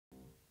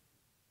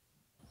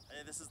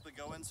Hey, this is the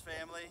Goins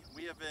family.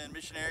 We have been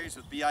missionaries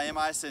with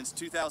BIMI since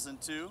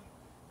 2002,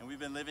 and we've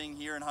been living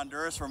here in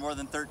Honduras for more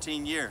than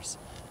 13 years.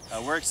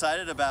 We're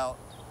excited about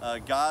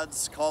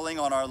God's calling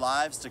on our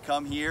lives to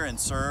come here and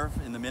serve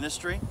in the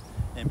ministry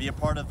and be a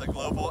part of the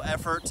global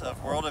effort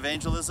of world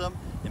evangelism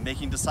and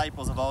making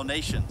disciples of all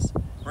nations.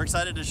 We're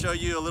excited to show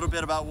you a little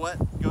bit about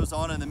what goes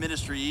on in the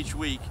ministry each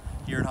week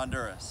here in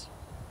Honduras.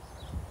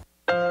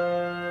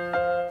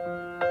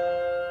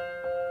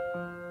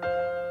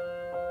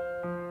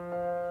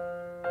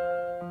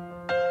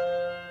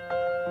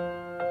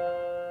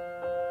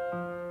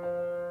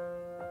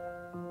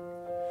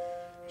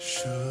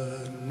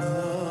 Should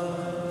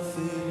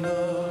nothing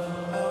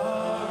of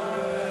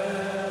our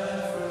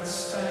efforts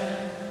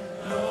stand,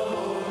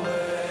 no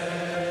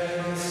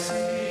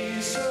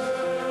legacy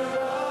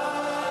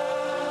survive,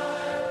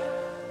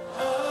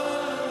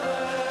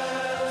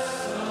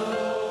 unless the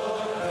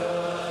Lord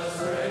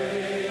does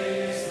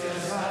raise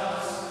this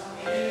house,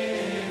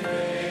 in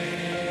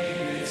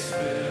vain its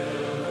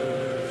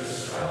builders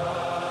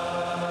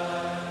strive.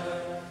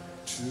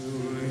 To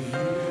you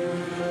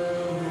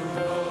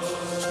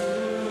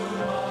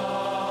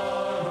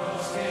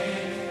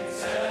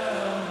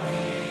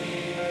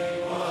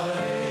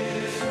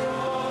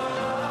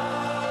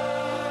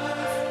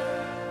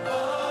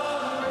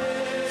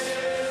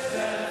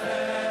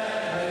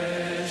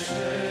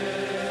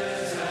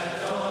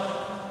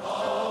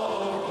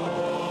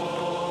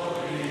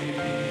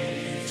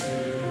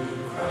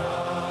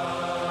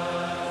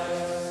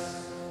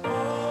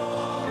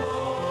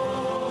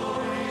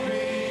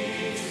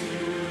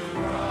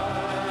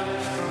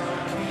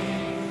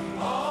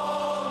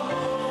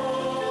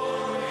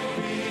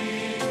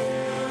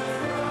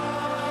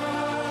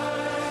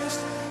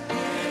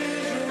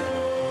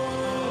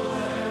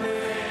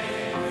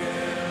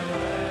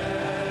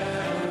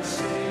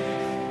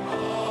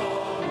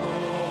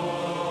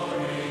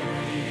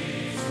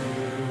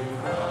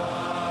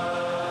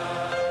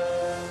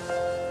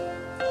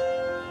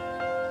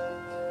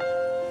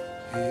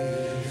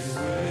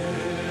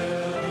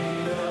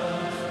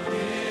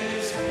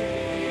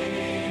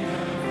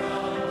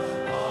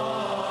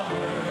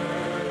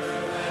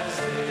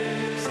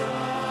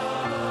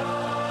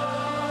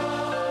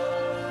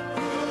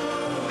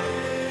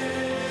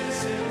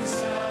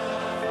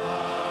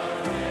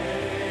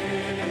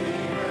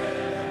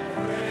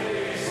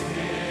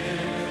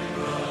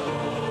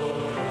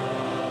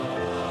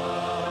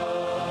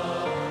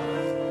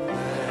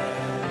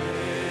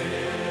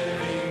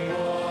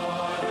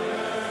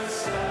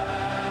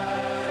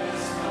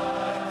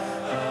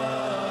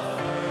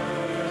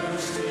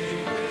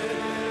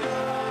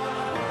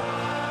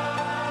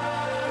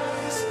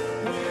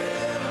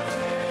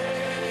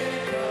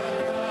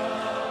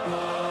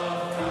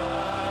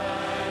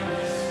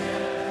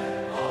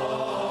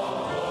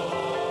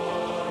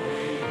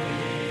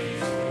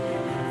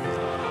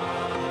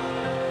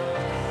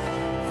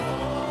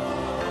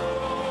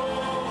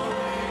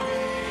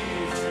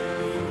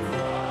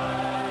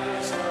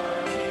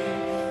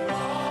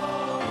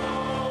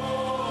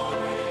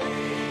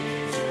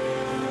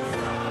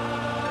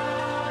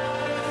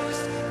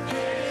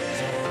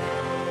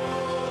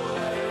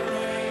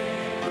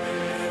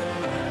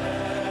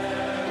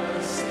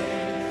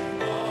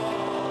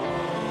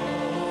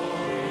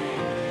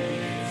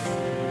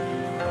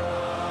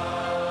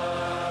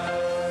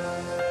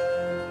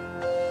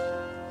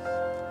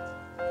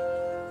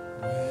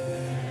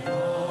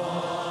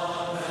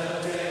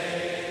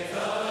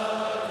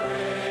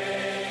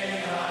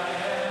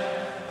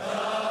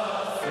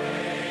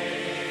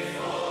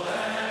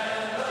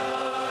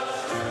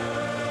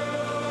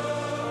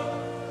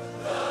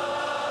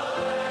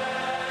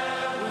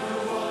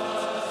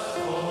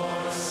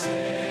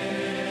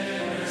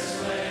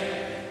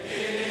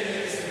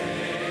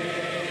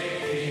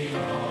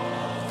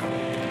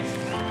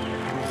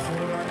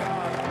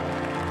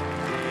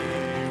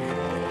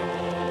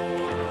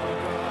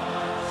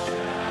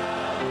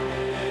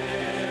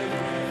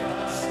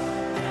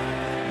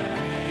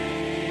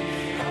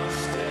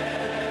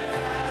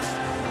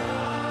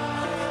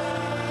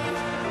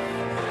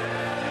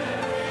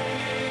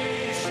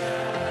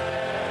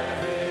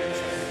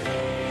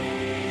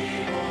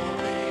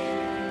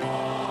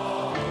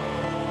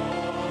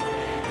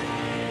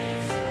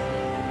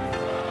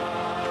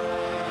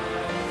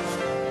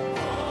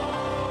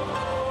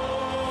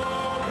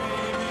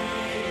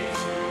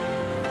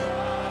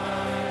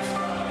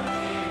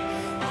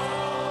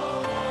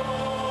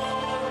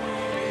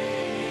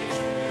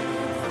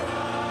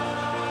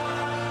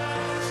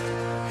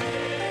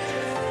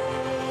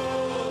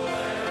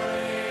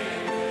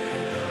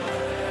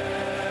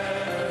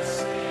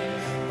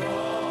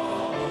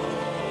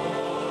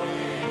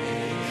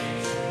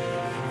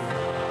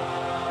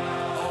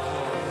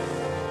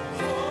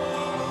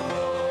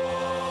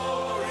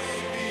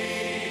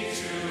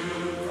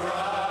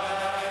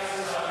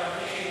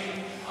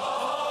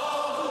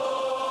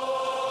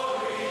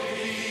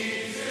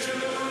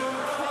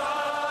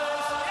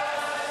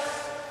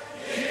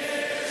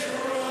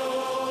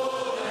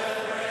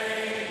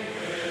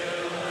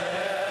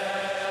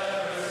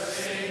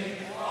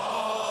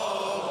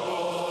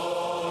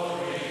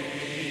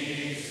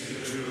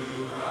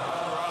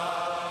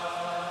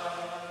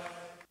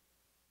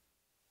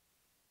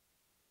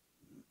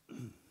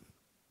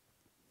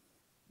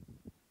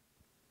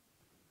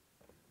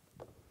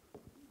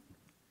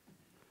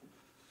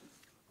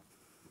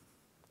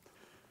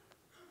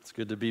It's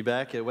good to be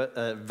back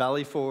at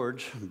Valley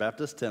Forge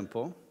Baptist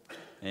Temple,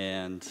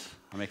 and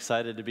I'm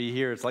excited to be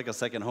here. It's like a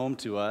second home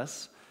to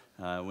us.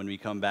 When we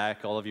come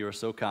back, all of you are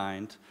so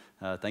kind.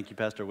 Thank you,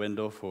 Pastor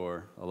Wendal,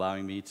 for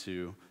allowing me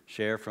to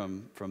share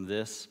from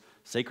this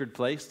sacred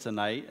place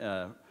tonight,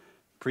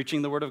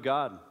 preaching the Word of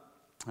God.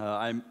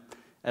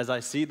 As I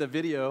see the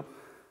video,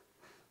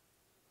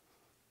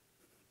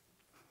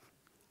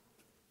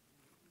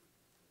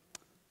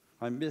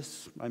 I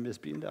miss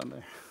being down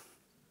there.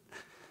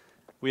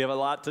 We have a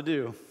lot to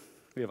do.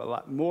 We have a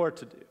lot more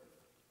to do.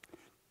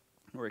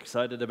 We're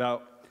excited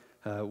about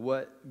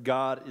what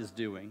God is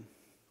doing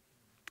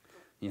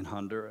in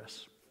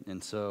Honduras.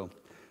 And so,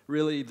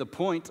 really, the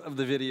point of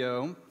the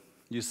video,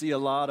 you see a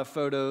lot of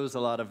photos,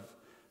 a lot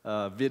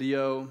of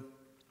video,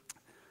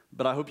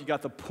 but I hope you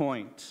got the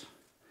point.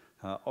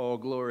 All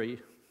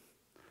glory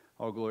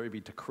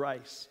be to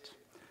Christ.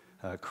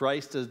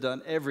 Christ has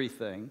done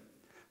everything.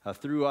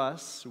 Through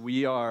us,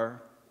 we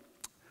are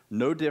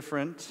no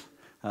different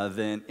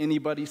than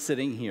anybody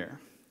sitting here.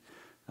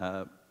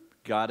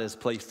 God has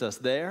placed us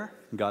there.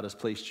 God has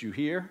placed you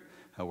here.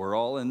 We're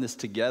all in this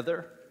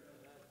together.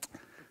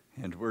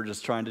 And we're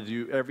just trying to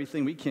do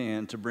everything we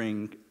can to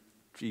bring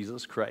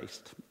Jesus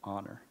Christ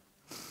honor.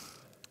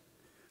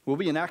 We'll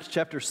be in Acts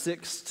chapter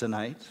 6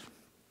 tonight.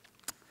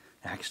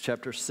 Acts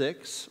chapter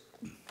 6.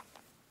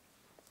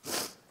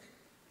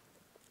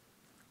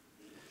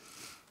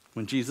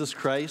 When Jesus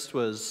Christ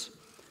was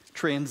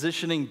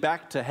transitioning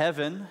back to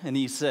heaven, and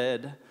he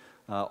said,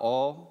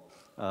 all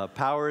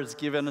power is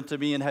given unto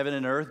me in heaven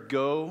and earth.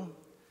 Go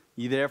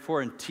ye therefore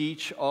and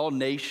teach all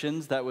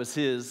nations. That was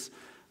his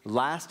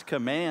last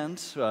command,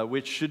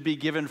 which should be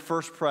given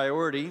first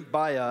priority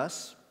by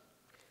us.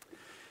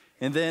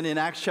 And then in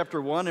Acts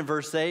chapter 1 and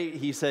verse 8,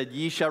 he said,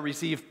 ye shall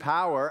receive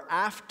power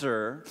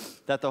after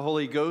that the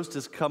Holy Ghost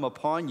has come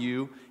upon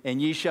you,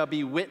 and ye shall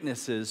be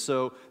witnesses.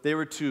 So they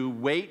were to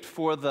wait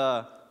for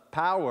the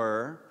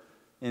power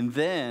and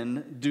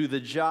then do the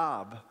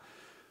job.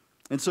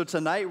 And so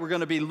tonight we're going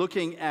to be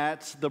looking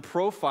at the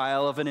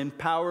profile of an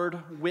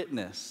empowered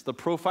witness. The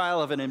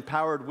profile of an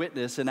empowered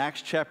witness in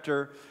Acts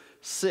chapter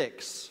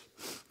 6.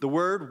 The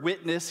word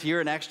witness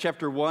here in Acts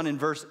chapter 1 and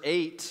verse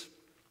 8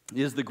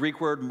 is the Greek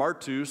word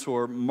martus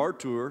or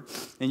martyr.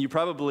 And you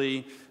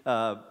probably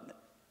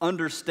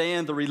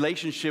understand the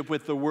relationship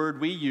with the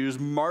word we use,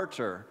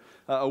 martyr.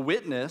 A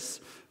witness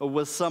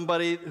was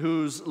somebody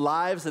whose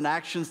lives and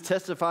actions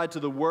testified to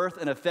the worth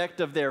and effect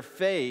of their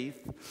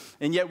faith,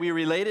 and yet we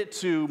relate it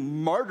to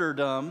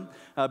martyrdom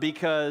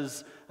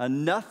because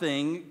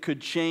nothing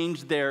could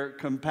change their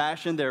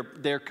compassion,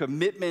 their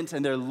commitment,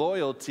 and their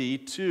loyalty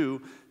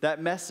to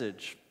that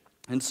message.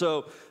 And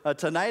so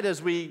tonight,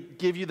 as we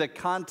give you the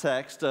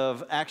context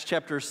of Acts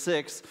chapter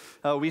 6,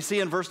 we see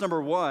in verse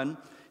number 1,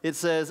 it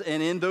says,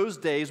 and in those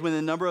days when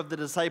the number of the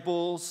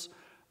disciples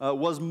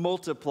was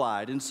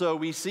multiplied. And so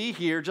we see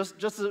here, just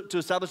to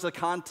establish the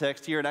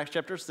context here in Acts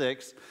chapter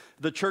 6,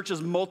 the church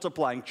is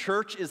multiplying.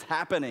 Church is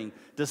happening.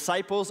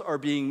 Disciples are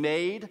being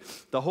made.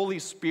 The Holy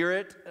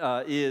Spirit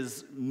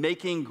is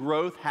making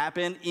growth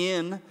happen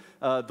in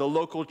the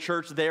local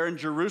church there in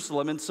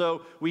Jerusalem. And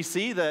so we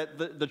see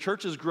that the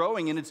church is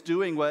growing and it's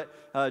doing what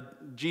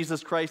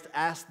Jesus Christ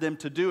asked them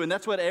to do. And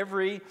that's what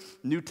every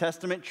New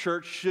Testament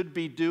church should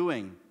be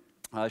doing.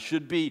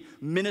 Should be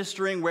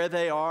ministering where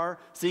they are,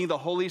 seeing the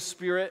Holy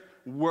Spirit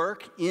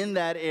work in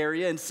that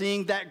area and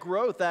seeing that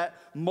growth, that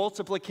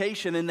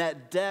multiplication and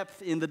that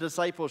depth in the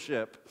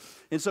discipleship.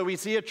 And so we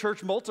see a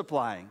church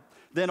multiplying.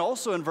 Then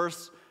also in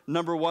verse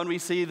number 1, we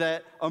see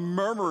that a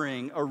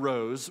murmuring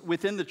arose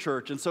within the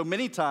church. And so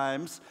many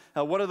times,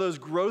 one of those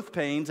growth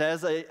pains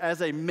as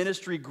a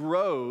ministry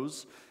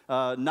grows,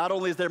 not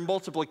only is there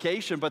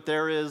multiplication, but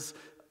there is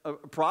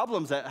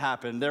problems that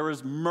happen. There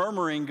was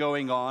murmuring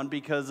going on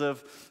because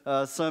of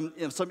some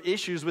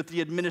issues with the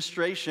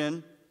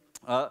administration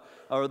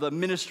or the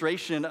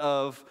administration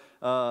of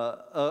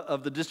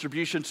the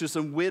distribution to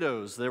some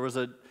widows. There was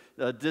a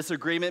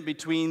disagreement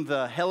between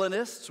the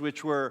Hellenists,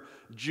 which were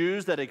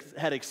Jews that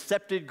had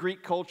accepted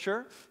Greek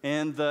culture,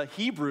 and the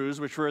Hebrews,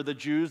 which were the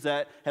Jews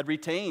that had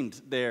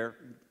retained their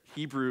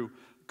Hebrew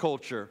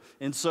culture.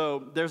 And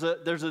so there's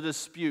a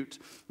dispute.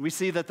 We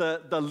see that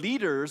the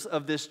leaders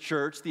of this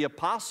church, the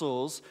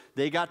apostles,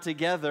 they got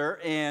together,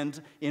 and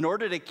in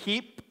order to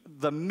keep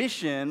the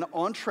mission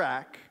on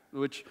track,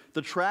 which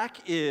the track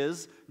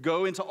is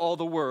go into all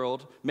the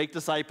world, make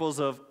disciples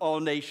of all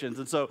nations.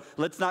 And so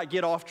let's not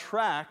get off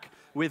track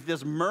with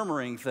this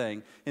murmuring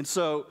thing. And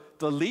so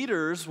the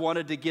leaders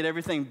wanted to get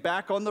everything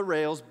back on the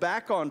rails,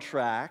 back on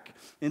track.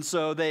 And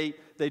so they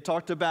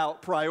talked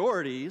about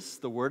priorities,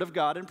 the Word of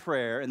God and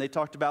prayer, and they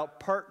talked about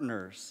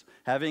partners,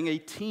 having a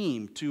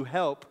team to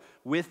help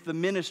with the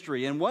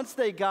ministry. And once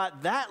they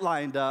got that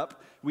lined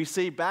up, we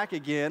see back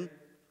again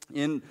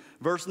in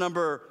verse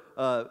number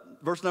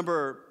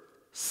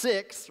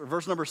 6, or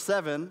verse number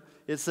 7,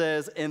 it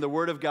says, and the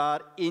word of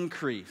God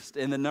increased,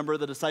 and the number of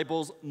the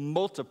disciples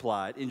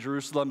multiplied in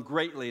Jerusalem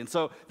greatly. And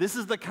so this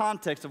is the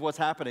context of what's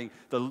happening.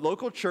 The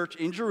local church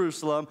in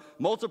Jerusalem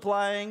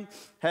multiplying,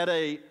 had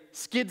a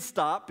skid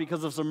stop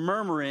because of some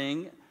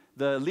murmuring,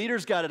 the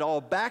leaders got it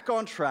all back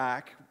on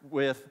track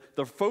with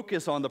the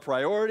focus on the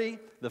priority,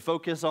 the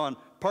focus on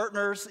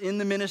partners in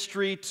the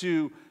ministry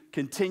to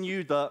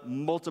continue the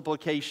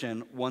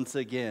multiplication once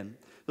again.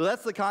 So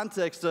that's the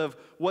context of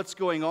what's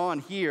going on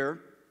here.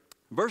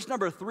 Verse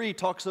number 3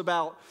 talks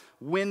about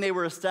when they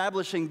were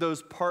establishing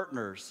those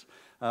partners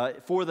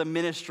for the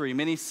ministry.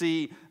 Many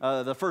see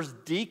the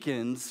first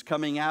deacons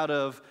coming out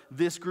of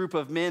this group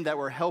of men that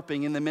were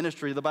helping in the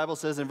ministry. The Bible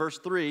says in verse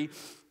 3,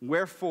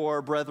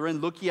 "Wherefore, brethren,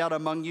 look ye out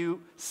among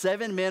you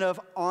 7 men of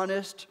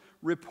honest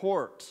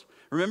report."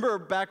 Remember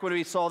back when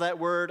we saw that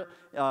word,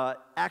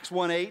 Acts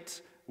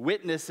 1:8,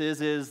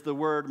 witnesses is the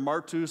word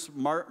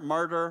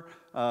martyr.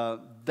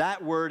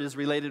 That word is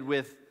related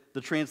with the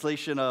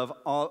translation of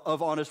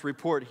honest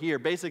report here.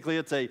 Basically,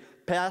 it's a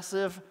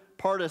passive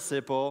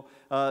participle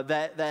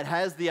that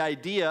has the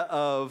idea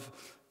of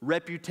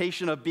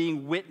reputation of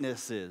being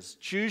witnesses.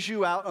 Choose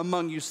you out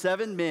among you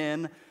 7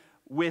 men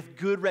with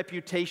good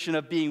reputation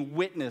of being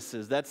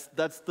witnesses. That's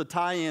the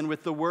tie-in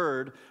with the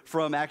word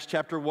from Acts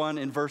chapter 1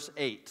 and verse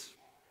 8.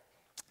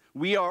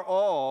 We are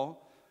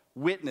all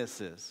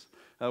witnesses.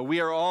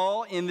 We are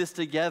all in this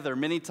together.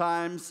 Many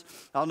times,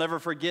 I'll never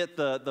forget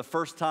the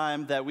first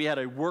time that we had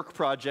a work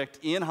project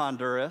in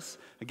Honduras,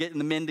 getting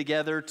the men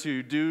together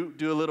to do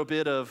a little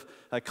bit of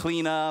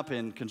cleanup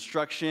and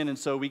construction. And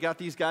so we got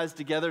these guys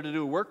together to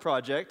do a work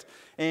project.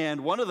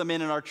 And one of the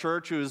men in our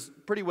church, who was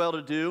pretty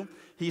well-to-do,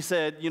 he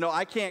said,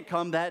 I can't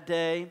come that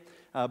day.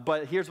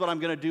 But here's what I'm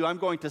going to do. I'm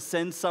going to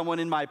send someone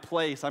in my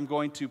place. I'm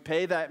going to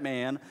pay that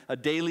man a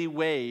daily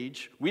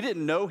wage. We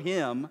didn't know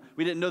him.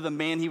 We didn't know the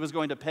man he was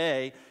going to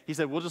pay. He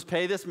said, we'll just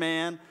pay this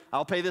man.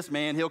 I'll pay this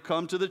man. He'll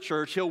come to the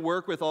church. He'll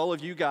work with all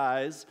of you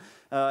guys.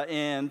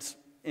 And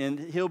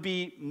he'll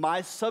be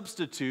my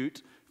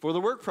substitute for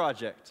the work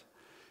project.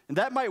 And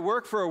that might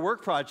work for a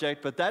work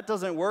project, but that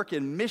doesn't work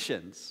in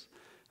missions.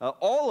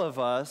 All of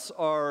us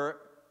are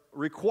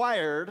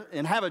required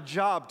and have a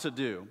job to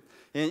do.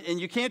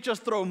 And you can't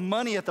just throw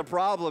money at the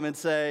problem and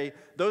say,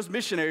 those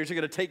missionaries are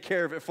going to take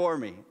care of it for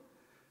me.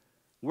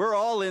 We're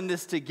all in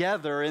this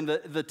together, and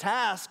the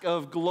task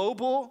of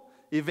global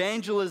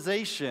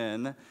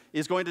evangelization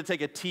is going to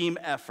take a team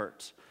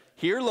effort,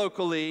 here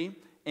locally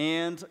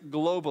and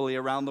globally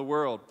around the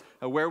world.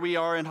 Where we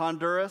are in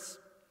Honduras,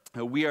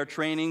 we are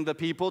training the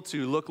people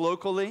to look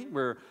locally.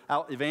 We're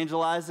out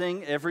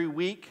evangelizing every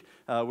week.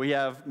 We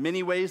have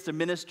many ways to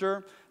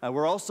minister.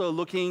 We're also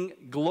looking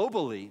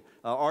globally.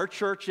 Our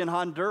church in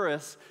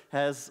Honduras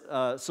has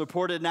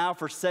supported now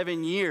for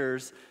 7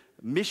 years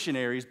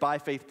missionaries by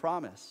Faith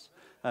Promise.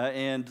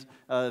 And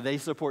they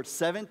support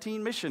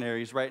 17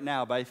 missionaries right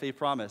now by Faith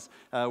Promise.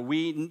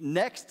 We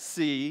next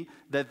see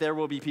that there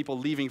will be people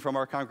leaving from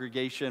our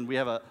congregation. We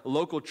have a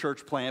local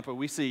church plant, but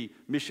we see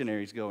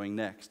missionaries going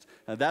next.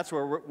 That's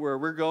where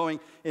we're going.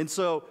 And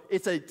so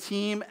it's a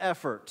team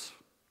effort.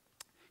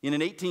 In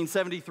an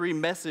 1873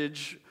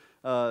 message,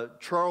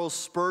 Charles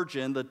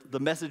Spurgeon, the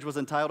message was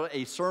entitled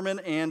A Sermon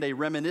and a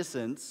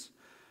Reminiscence.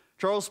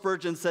 Charles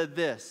Spurgeon said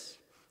this: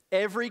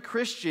 every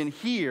Christian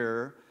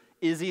here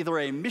is either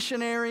a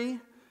missionary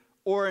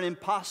or an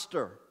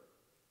imposter.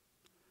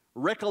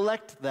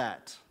 Recollect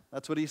that.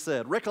 That's what he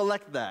said.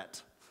 Recollect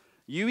that.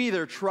 You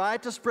either try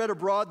to spread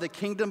abroad the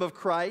kingdom of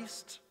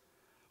Christ,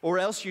 or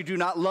else you do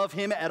not love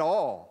him at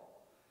all.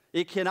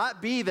 It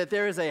cannot be that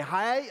there is a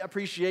high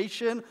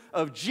appreciation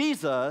of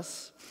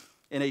Jesus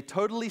and a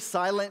totally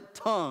silent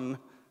tongue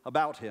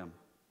about him.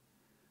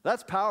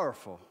 That's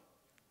powerful.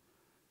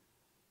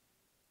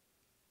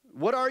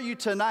 What are you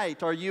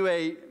tonight? Are you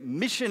a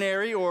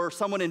missionary or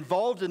someone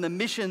involved in the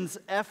missions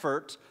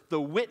effort,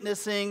 the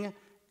witnessing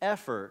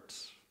effort?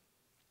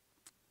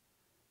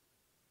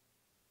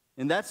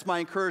 And that's my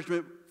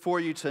encouragement for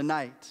you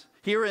tonight.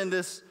 Here in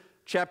this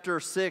chapter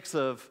 6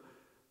 of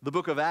the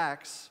book of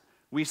Acts,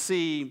 we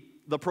see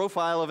the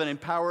profile of an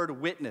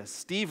empowered witness.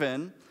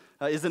 Stephen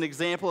is an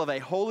example of a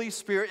Holy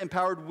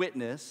Spirit-empowered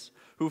witness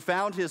who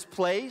found his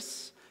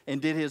place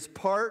and did his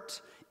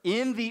part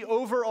in the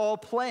overall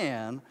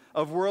plan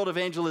of world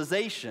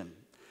evangelization.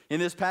 In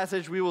this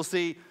passage, we will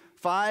see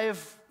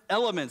 5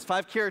 elements,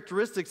 5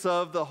 characteristics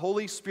of the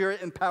Holy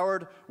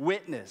Spirit-empowered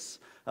witness.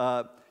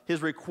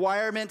 His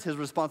requirement, his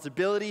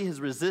responsibility,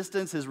 his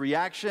resistance, his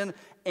reaction,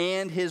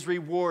 and his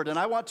reward. And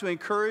I want to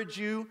encourage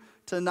you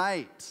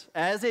tonight,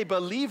 as a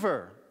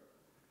believer,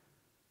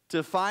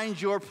 to find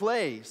your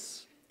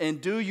place and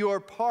do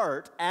your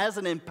part as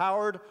an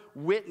empowered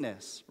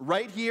witness,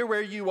 right here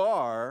where you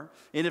are,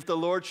 and if the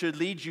Lord should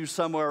lead you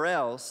somewhere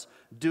else,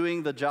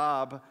 doing the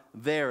job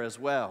there as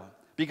well.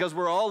 Because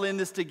we're all in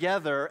this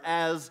together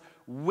as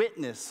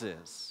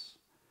witnesses,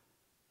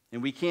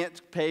 and we can't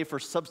pay for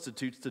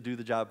substitutes to do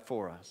the job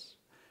for us.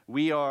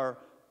 We are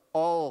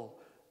all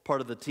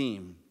part of the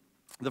team.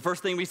 The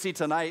first thing we see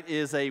tonight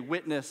is a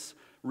witness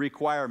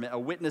requirement, a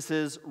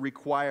witness's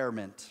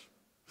requirement.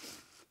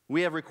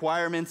 We have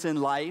requirements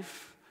in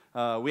life.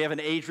 We have an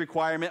age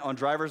requirement on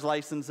driver's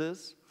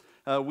licenses.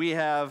 We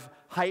have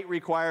height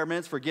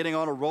requirements for getting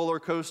on a roller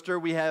coaster.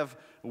 We have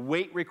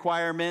weight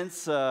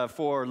requirements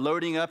for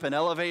loading up an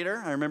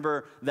elevator. I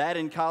remember that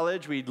in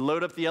college. We'd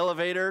load up the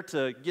elevator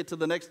to get to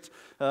the next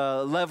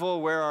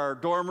level where our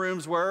dorm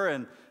rooms were,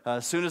 and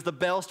as soon as the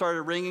bell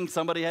started ringing,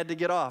 somebody had to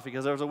get off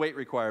because there was a weight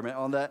requirement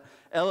on that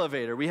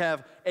elevator. We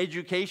have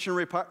education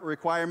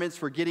requirements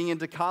for getting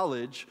into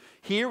college.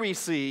 Here we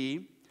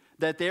see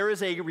that there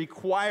is a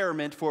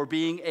requirement for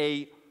being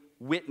a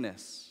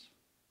witness.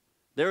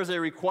 There is a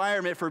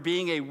requirement for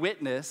being a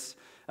witness.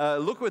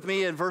 Look with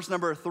me in verse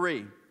number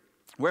 3.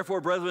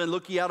 Wherefore, brethren,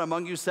 look ye out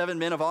among you 7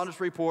 men of honest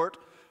report,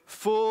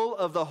 full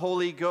of the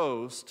Holy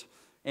Ghost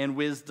and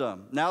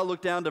wisdom. Now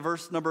look down to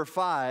verse number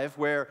 5,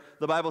 where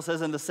the Bible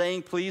says, and the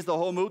saying pleased the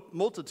whole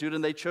multitude,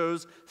 and they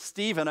chose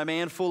Stephen, a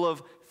man full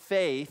of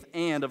faith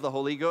and of the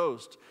Holy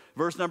Ghost.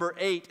 Verse number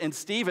 8, and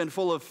Stephen,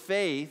 full of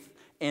faith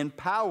and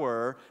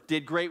power,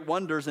 did great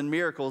wonders and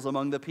miracles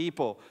among the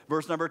people.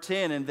 Verse number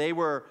 10, and they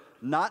were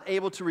not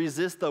able to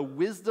resist the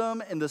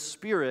wisdom and the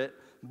spirit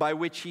by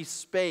which he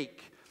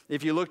spake.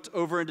 If you looked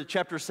over into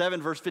chapter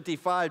 7, verse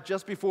 55,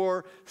 just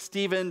before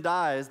Stephen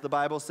dies, the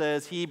Bible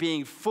says, he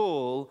being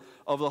full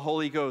of the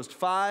Holy Ghost.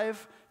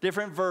 5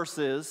 different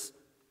verses,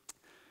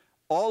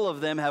 all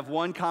of them have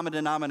one common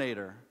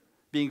denominator,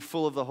 being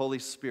full of the Holy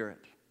Spirit.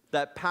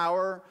 That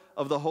power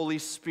of the Holy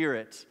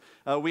Spirit.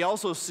 We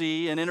also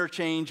see an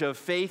interchange of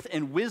faith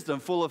and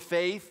wisdom, full of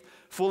faith,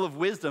 full of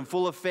wisdom,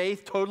 full of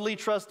faith, totally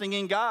trusting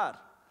in God.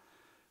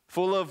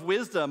 Full of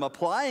wisdom,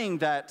 applying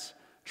that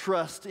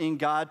trust in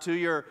God to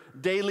your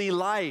daily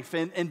life.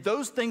 And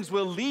those things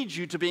will lead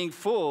you to being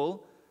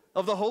full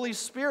of the Holy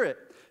Spirit.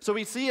 So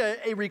we see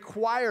a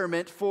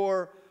requirement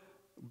for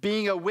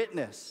being a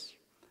witness.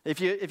 If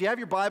you have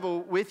your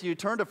Bible with you,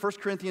 turn to 1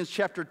 Corinthians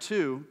chapter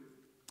 2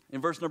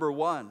 in verse number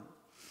 1.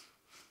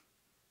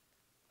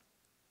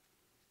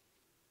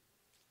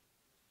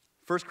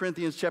 1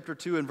 Corinthians chapter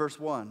 2 and verse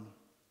 1.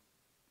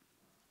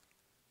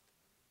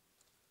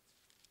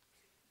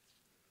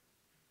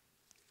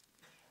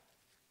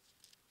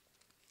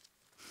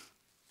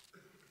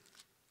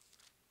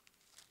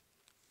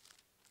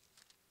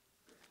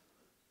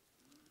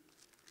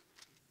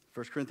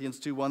 First Corinthians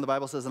 2:1, the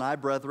Bible says, and I,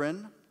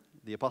 brethren,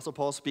 the Apostle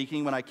Paul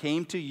speaking, when I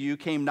came to you,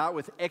 came not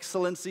with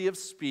excellency of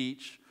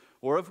speech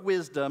or of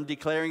wisdom,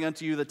 declaring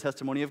unto you the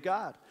testimony of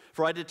God.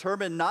 For I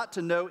determined not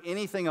to know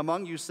anything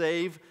among you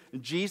save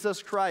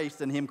Jesus Christ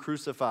and him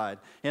crucified.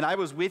 And I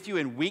was with you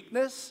in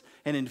weakness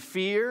and in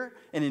fear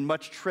and in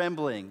much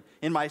trembling.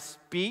 And my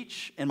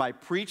speech and my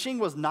preaching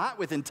was not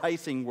with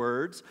enticing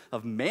words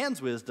of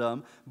man's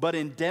wisdom, but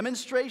in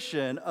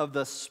demonstration of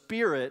the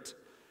Spirit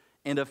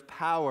and of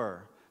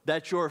power,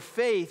 that your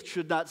faith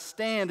should not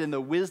stand in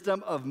the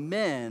wisdom of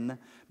men,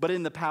 but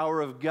in the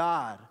power of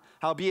God.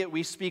 Howbeit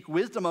we speak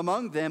wisdom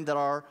among them that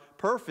are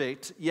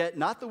perfect, yet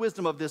not the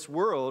wisdom of this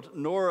world,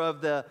 nor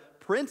of the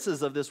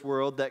princes of this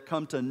world that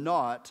come to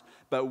naught,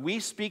 but we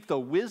speak the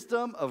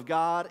wisdom of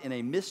God in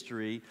a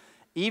mystery,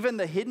 even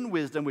the hidden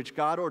wisdom which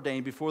God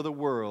ordained before the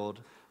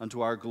world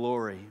unto our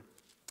glory.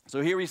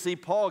 So here we see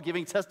Paul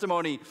giving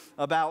testimony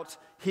about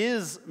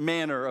his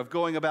manner of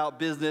going about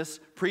business,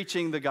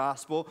 preaching the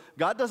gospel.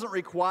 God doesn't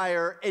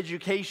require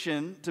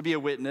education to be a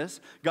witness.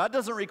 God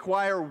doesn't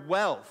require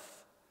wealth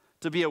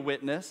to be a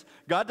witness.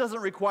 God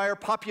doesn't require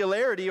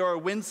popularity or a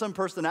winsome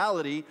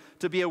personality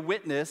to be a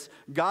witness.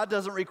 God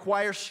doesn't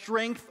require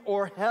strength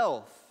or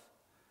health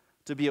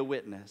to be a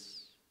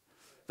witness.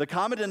 The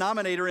common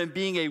denominator in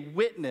being a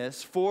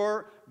witness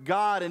for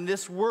God in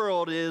this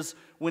world is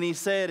when he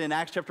said in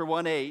Acts chapter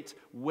 1:8,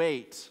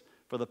 wait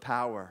for the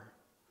power.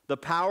 The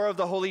power of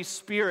the Holy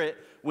Spirit.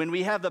 When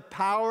we have the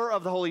power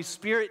of the Holy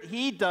Spirit,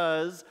 he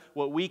does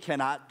what we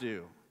cannot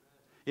do.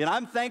 And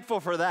I'm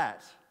thankful for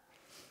that,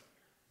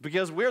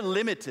 because we're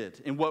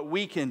limited in what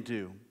we can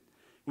do.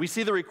 We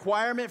see the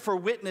requirement for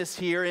witness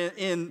here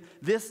in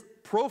this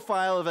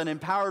profile of an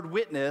empowered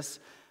witness.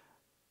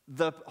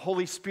 The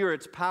Holy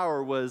Spirit's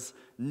power was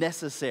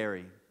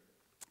necessary.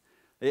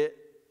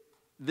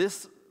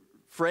 This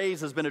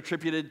phrase has been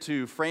attributed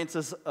to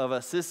Francis of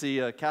Assisi,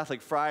 a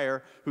Catholic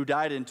friar who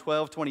died in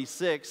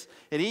 1226.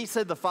 And he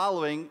said the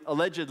following,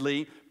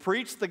 allegedly,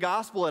 preach the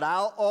gospel at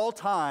all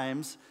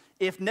times.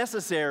 If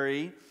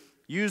necessary,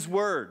 use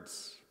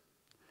words.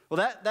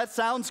 Well, that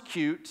sounds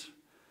cute,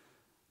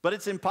 but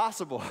it's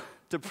impossible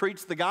to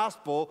preach the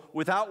gospel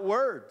without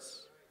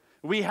words.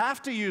 We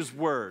have to use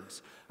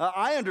words.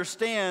 I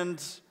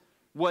understand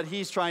what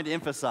he's trying to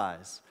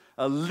emphasize,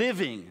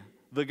 living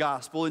the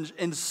gospel,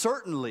 and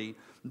certainly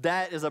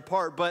that is a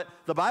part. But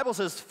the Bible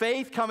says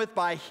faith cometh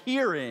by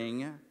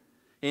hearing,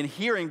 and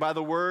hearing by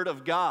the word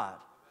of God.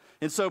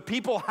 And so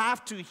people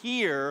have to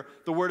hear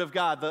the word of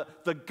God.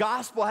 The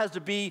gospel has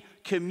to be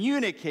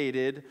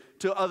communicated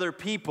to other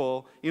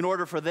people in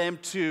order for them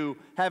to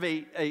have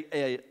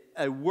a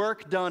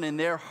work done in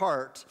their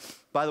heart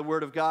by the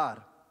word of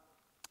God.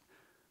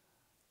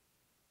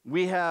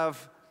 We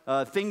have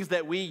things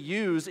that we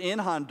use in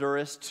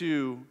Honduras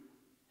to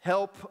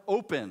help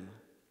open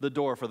the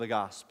door for the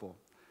gospel.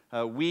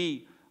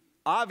 We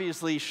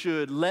obviously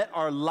should let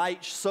our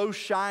light so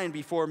shine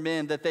before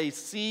men that they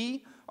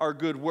see our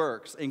good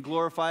works and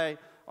glorify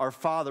our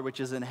Father which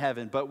is in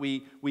heaven. But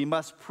we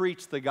must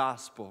preach the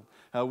gospel.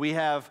 We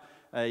have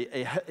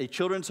a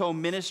children's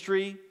home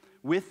ministry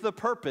with the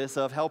purpose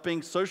of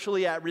helping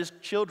socially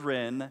at-risk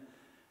children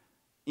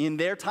in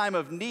their time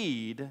of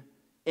need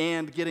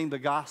and getting the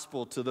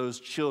gospel to those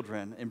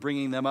children and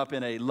bringing them up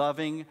in a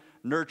loving,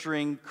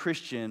 nurturing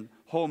Christian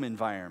home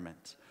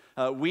environment.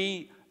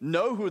 We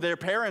know who their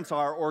parents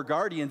are or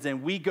guardians,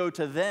 and we go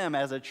to them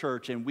as a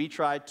church, and we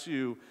try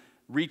to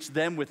reach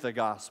them with the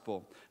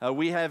gospel.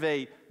 We have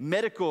a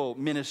medical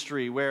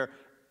ministry where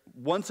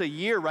once a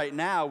year right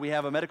now, we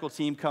have a medical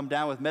team come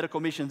down with medical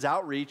missions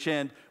outreach,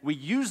 and we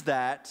use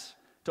that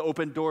to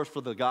open doors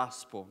for the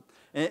gospel.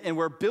 And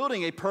we're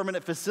building a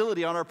permanent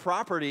facility on our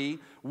property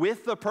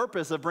with the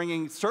purpose of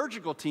bringing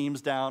surgical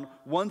teams down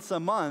once a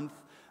month,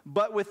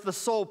 but with the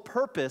sole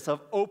purpose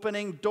of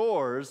opening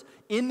doors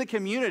in the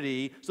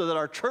community so that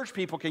our church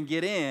people can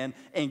get in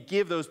and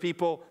give those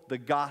people the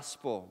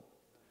gospel.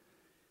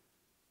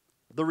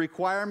 The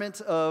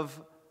requirement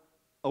of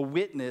a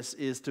witness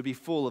is to be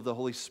full of the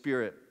Holy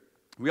Spirit.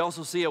 We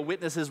also see a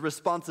witness's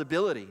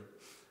responsibility.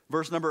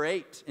 Verse number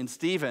 8, and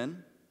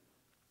Stephen,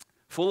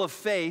 full of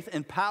faith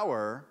and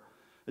power,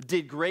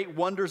 did great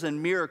wonders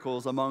and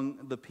miracles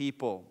among the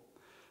people.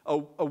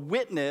 A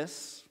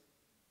witness,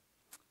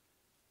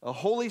 a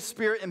Holy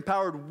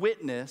Spirit-empowered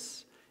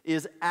witness,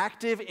 is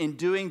active in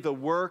doing the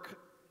work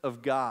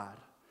of God.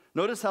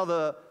 Notice how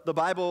the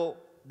Bible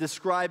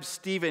describes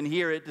Stephen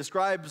here. It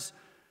describes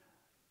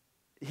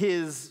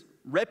his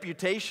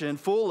reputation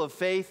full of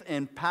faith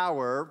and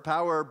power,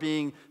 power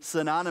being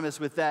synonymous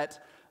with that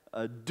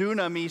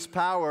dunamis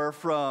power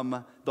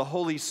from the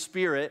Holy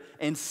Spirit,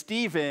 and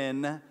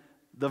Stephen,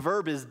 the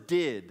verb is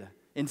did,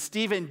 and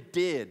Stephen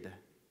did.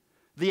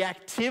 The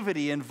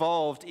activity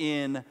involved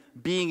in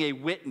being a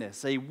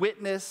witness's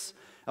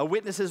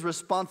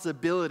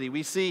responsibility.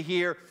 We see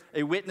here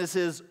a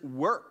witness's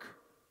work.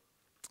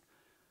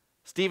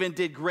 Stephen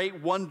did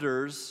great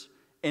wonders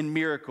and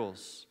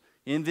miracles.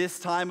 In this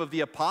time of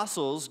the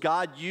apostles,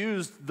 God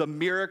used the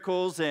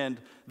miracles and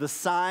the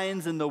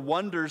signs and the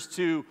wonders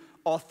to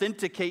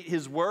authenticate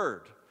his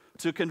word,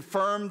 to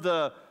confirm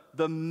the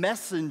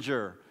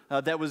messenger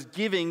that was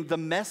giving the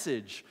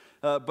message.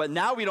 But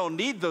now we don't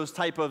need those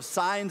type of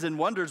signs and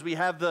wonders. We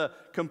have the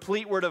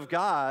complete word of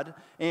God,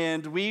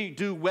 and we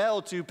do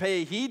well to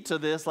pay heed to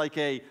this like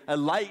a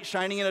light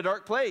shining in a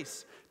dark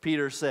place,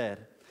 Peter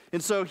said.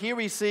 And so here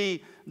we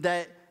see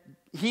that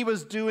he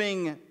was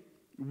doing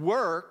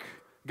work.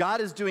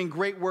 God is doing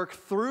great work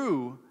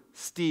through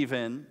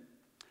Stephen.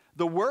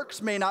 The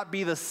works may not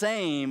be the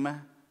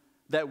same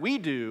that we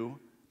do,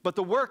 but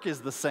the work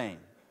is the same.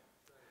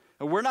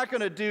 And we're not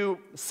going to do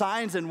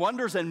signs and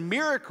wonders and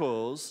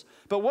miracles,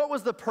 but what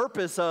was the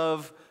purpose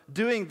of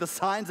doing the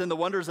signs and the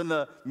wonders and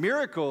the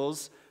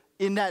miracles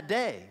in that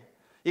day?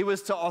 It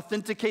was to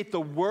authenticate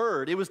the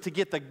word. It was to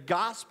get the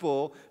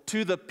gospel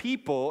to the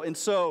people. And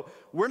so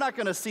we're not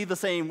going to see the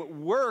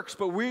same works,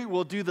 but we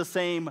will do the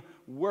same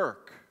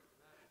work.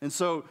 And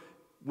so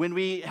when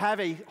we have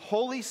a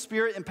Holy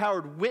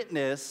Spirit-empowered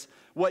witness,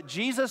 what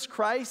Jesus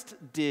Christ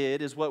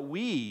did is what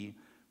we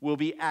will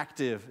be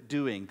active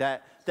doing.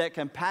 That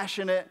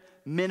compassionate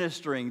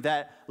ministering,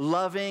 that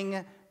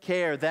loving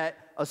care, that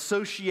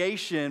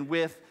association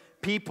with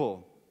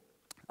people.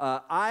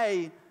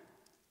 I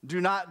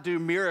do not do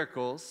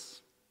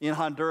miracles in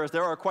Honduras.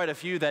 There are quite a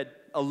few that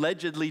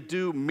allegedly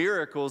do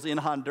miracles in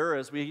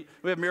Honduras. We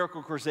have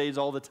miracle crusades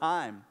all the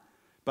time.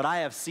 But I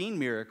have seen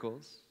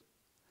miracles.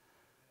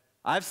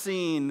 I've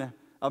seen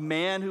a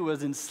man who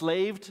was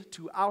enslaved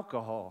to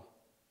alcohol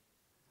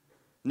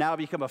now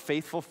become a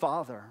faithful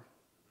father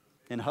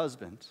and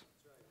husband.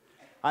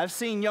 I've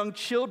seen young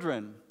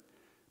children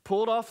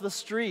pulled off the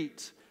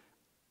street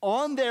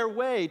on their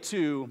way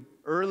to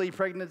early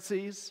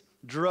pregnancies,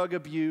 drug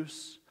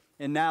abuse,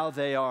 and now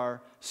they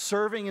are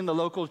serving in the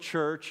local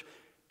church,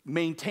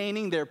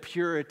 maintaining their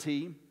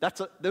purity.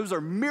 Those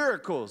are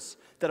miracles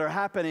that are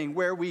happening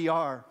where we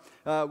are.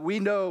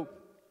 We know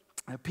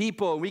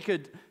people, we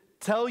could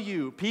tell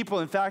you people,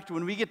 in fact,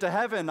 when we get to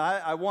heaven,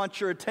 I want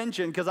your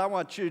attention because I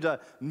want you to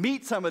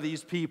meet some of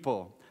these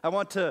people. I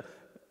want to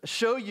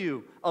show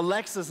you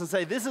Alexis and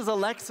say, this is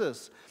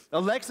Alexis.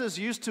 Alexis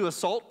used to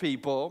assault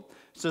people,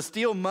 to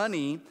steal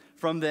money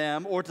from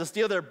them, or to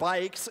steal their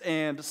bikes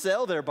and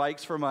sell their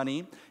bikes for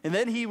money. And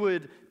then he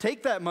would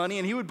take that money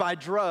and he would buy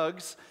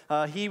drugs.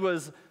 He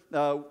was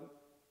a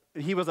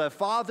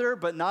father,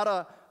 but not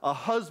a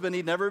husband.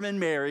 He'd never been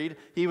married.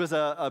 He was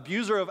an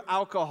abuser of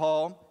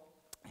alcohol.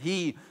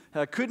 He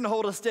couldn't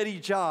hold a steady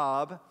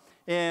job.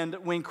 And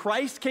when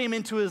Christ came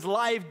into his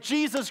life,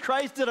 Jesus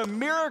Christ did a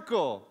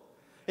miracle.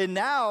 And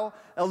now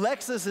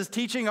Alexis is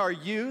teaching our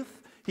youth.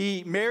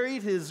 He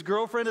married his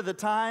girlfriend at the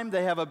time.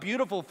 They have a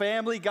beautiful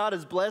family. God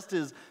has blessed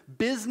his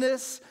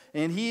business,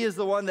 and he is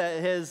the one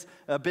that has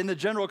been the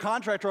general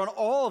contractor on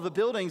all of the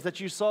buildings that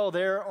you saw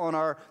there on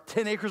our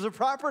 10 acres of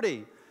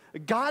property.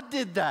 God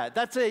did that.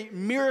 That's a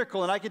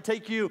miracle, and I could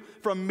take you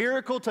from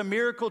miracle to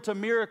miracle to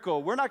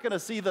miracle. We're not going to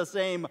see the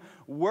same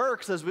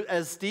works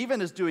as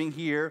Stephen is doing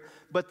here,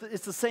 but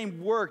it's the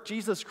same work.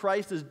 Jesus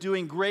Christ is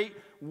doing great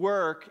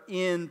work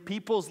in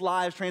people's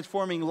lives,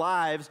 transforming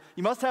lives.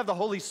 You must have the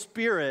Holy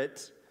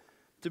Spirit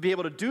to be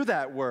able to do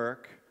that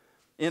work,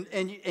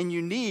 and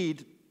you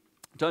need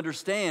to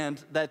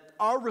understand that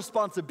our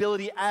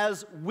responsibility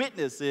as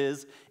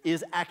witnesses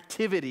is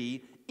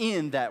activity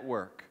in that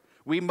work.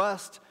 We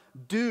must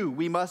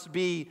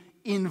be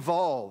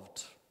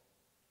involved.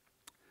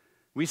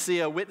 We see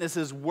a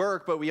witness's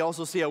work, but we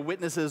also see a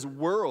witness's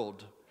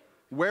world.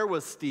 Where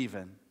was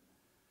Stephen?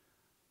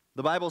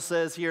 The Bible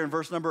says here in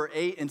verse number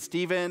 8, and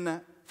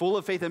Stephen, full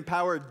of faith and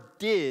power,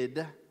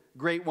 did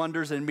great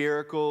wonders and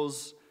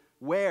miracles.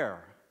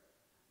 Where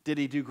did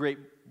he do great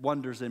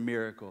wonders and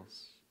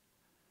miracles?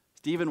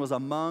 Stephen was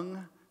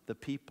among the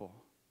people.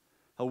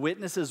 A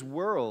witness's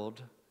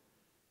world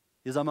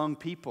is among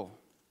people.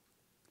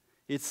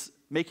 It's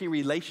making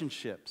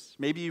relationships.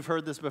 Maybe you've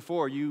heard this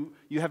before. You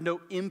have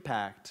no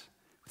impact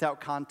without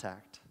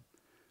contact.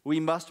 We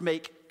must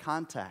make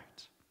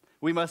contact.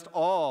 We must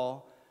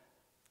all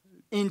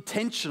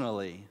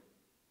intentionally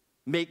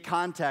make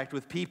contact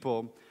with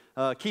people.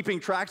 Keeping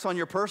tracks on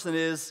your person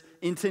is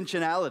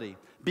intentionality.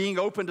 Being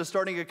open to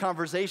starting a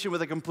conversation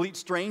with a complete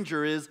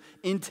stranger is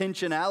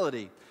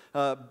intentionality.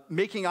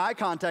 Making eye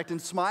contact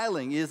and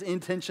smiling is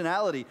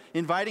intentionality.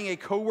 Inviting a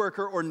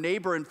coworker or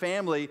neighbor and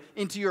family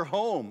into your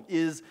home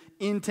is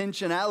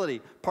intentionality.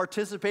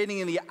 Participating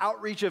in the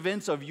outreach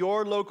events of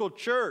your local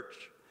church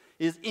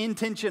is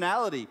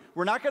intentionality.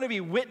 We're not going to be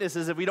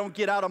witnesses if we don't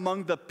get out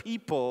among the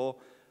people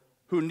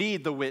who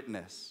need the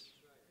witness.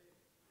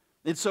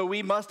 And so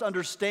we must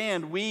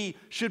understand we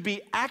should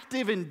be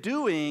active in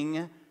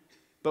doing,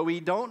 but we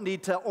don't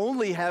need to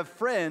only have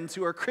friends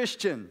who are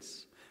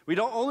Christians. We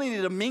don't only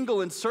need to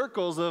mingle in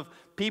circles of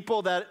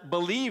people that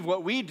believe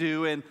what we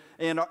do and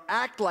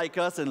act like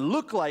us and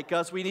look like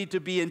us. We need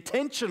to be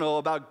intentional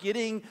about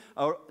getting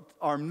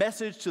our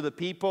message to the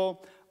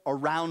people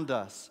around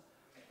us.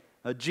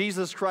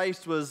 Jesus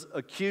Christ was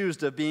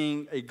accused of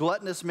being a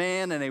gluttonous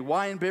man and a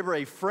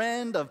winebibber, a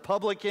friend of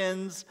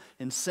publicans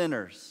and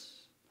sinners.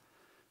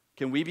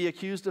 Can we be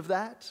accused of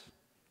that?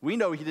 We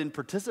know he didn't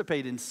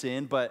participate in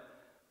sin, but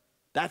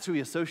that's who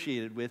he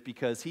associated with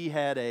because he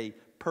had a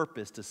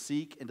purpose to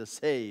seek and to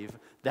save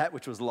that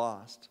which was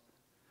lost.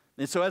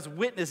 And so as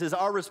witnesses,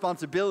 our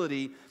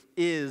responsibility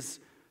is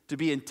to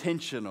be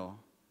intentional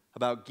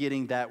about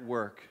getting that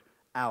work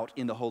out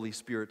in the Holy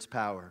Spirit's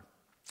power.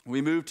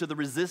 We move to the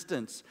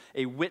resistance,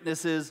 a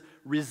witness's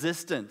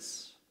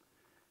resistance.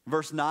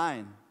 Verse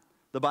 9,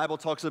 the Bible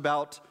talks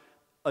about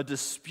a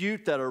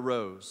dispute that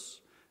arose.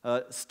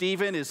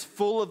 Stephen is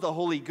full of the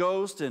Holy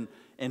Ghost and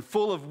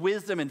full of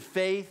wisdom and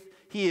faith.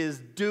 He is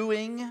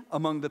doing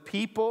among the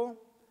people.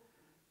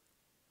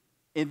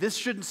 And this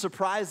shouldn't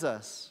surprise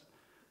us.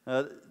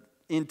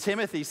 In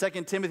Timothy,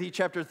 2 Timothy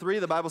chapter 3,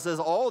 the Bible says,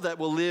 all that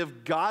will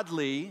live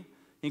godly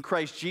in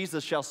Christ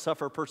Jesus shall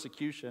suffer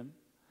persecution.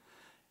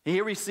 And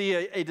here we see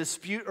a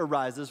dispute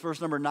arises. Verse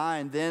number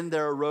 9, then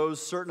there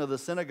arose certain of the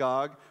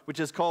synagogue, which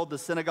is called the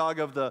synagogue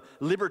of the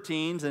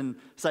Libertines and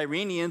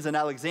Cyrenians and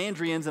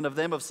Alexandrians and of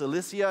them of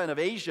Cilicia and of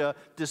Asia,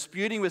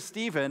 disputing with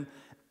Stephen,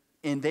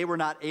 and they were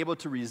not able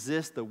to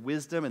resist the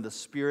wisdom and the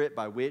spirit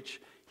by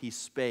which he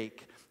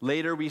spake.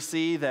 Later we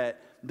see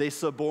that they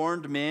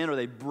suborned men or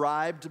they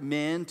bribed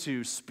men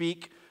to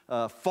speak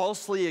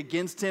falsely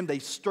against him. They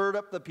stirred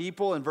up the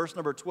people in verse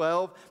number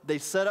 12. They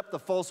set up the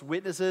false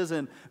witnesses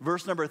in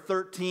verse number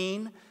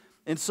 13.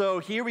 And so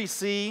here we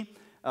see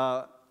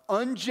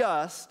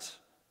unjust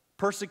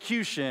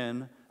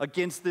persecution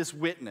against this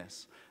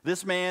witness.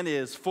 This man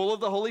is full of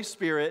the Holy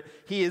Spirit.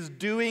 He is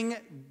doing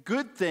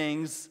good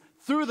things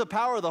through the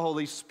power of the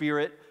Holy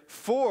Spirit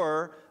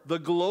for the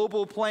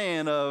global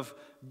plan of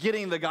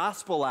getting the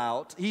gospel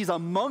out. He's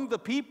among the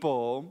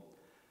people,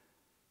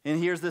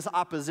 and here's this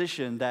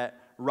opposition that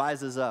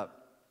rises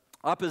up.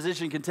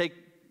 Opposition can take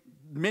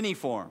many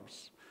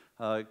forms.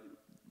 You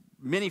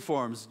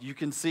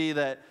can see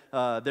that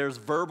there's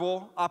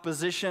verbal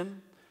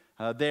opposition.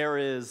 There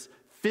is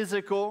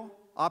physical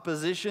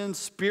opposition,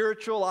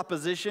 spiritual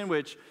opposition,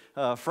 which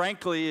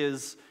frankly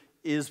is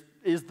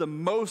the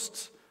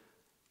most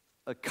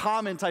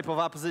common type of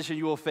opposition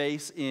you will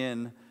face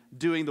in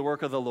doing the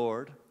work of the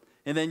Lord.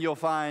 And then you'll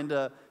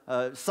find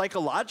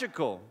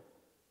psychological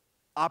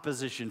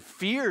opposition,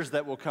 fears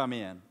that will come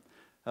in.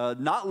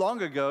 Not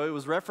long ago, it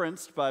was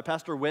referenced by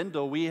Pastor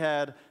Wendal, we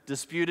had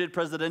disputed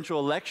presidential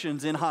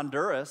elections in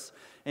Honduras,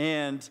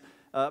 and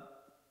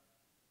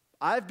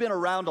I've been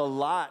around a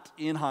lot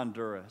in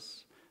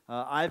Honduras.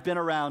 I've been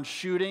around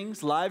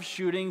shootings, live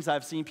shootings.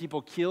 I've seen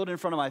people killed in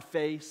front of my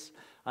face.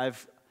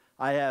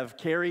 I have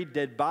carried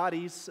dead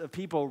bodies of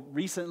people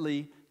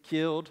recently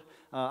killed.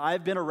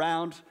 I've been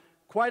around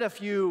quite a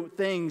few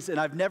things, and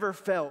I've never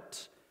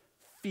felt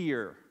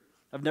fear.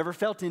 I've never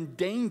felt in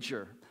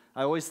danger.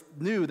 I always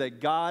knew that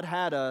God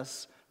had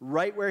us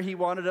right where he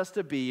wanted us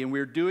to be, and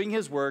we're doing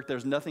his work.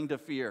 There's nothing to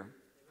fear.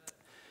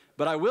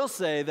 But I will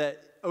say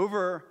that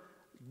over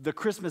the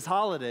Christmas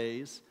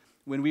holidays,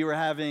 when we were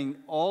having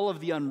all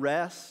of the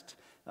unrest,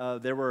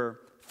 there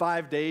were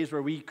 5 days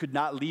where we could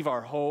not leave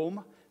our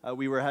home.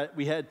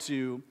 We had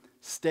to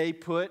stay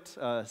put,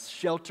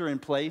 shelter in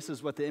place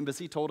is what the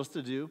embassy told us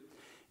to do.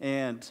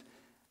 And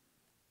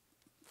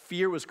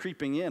fear was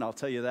creeping in, I'll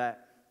tell you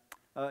that.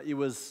 It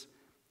was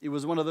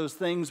one of those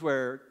things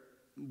where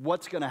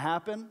what's going to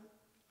happen?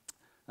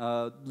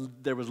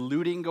 There was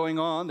looting going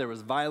on. There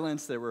was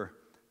violence. There were,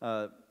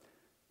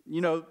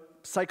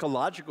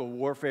 psychological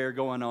warfare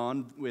going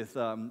on with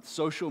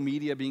social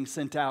media being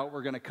sent out.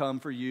 We're going to come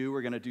for you.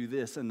 We're going to do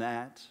this and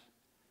that.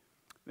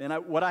 And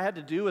what I had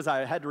to do is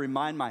I had to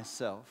remind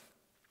myself,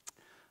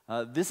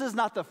 this is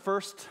not the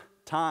first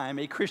time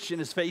a Christian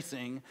is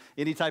facing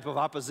any type of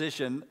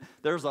opposition.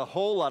 There's a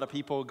whole lot of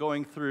people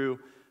going through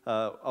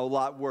a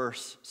lot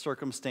worse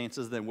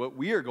circumstances than what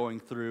we are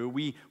going through.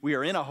 We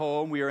are in a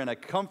home. We are in a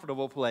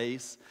comfortable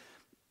place.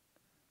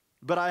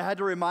 But I had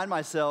to remind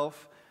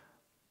myself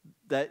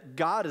that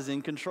God is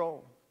in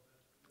control.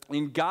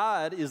 And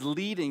God is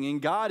leading,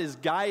 and God is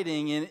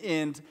guiding,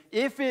 and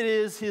if it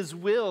is His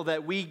will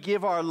that we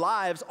give our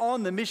lives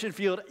on the mission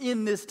field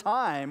in this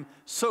time,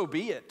 so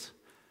be it.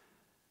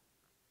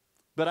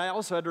 But I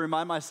also had to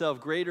remind myself,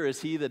 greater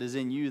is He that is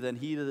in you than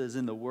he that is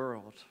in the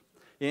world.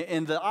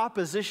 And the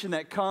opposition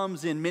that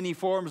comes in many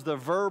forms, the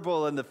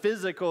verbal and the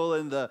physical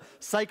and the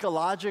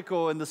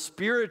psychological and the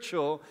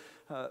spiritual,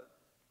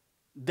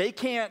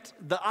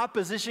 the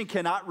opposition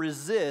cannot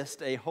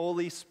resist a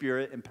Holy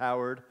Spirit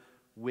empowered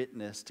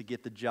witness to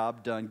get the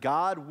job done.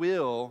 God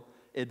will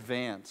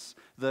advance.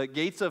 The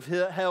gates of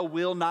hell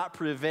will not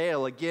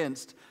prevail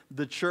against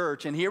the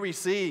church. And here we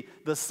see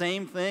the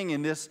same thing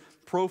in this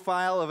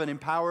profile of an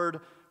empowered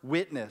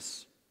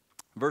witness.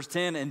 Verse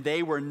 10, and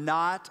they were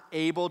not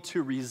able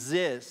to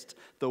resist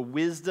the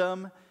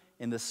wisdom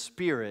and the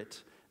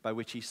spirit by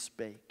which he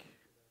spake.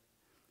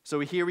 So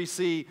here we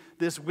see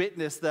this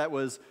witness that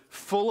was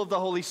full of the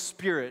Holy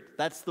Spirit.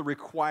 That's the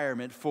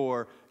requirement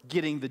for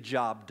getting the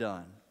job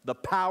done. The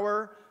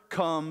power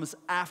comes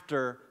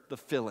after the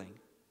filling.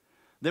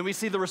 Then we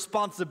see the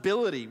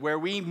responsibility where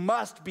we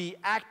must be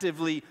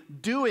actively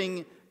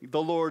doing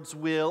the Lord's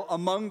will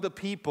among the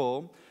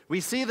people.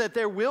 We see that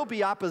there will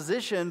be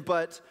opposition,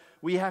 but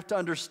we have to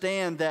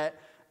understand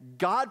that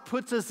God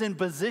puts us in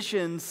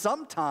position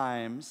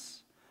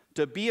sometimes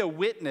to be a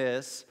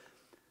witness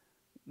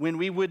when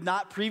we would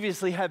not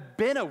previously have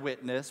been a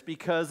witness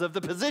because of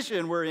the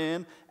position we're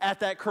in at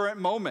that current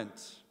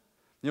moment.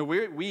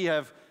 We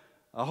have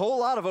a whole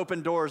lot of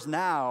open doors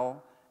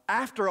now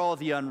after all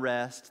the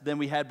unrest than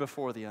we had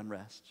before the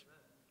unrest.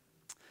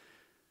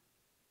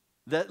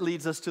 That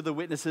leads us to the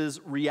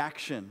witness's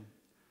reaction.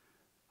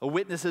 A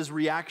witness's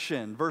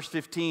reaction. Verse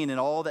 15, and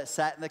all that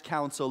sat in the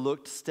council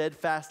looked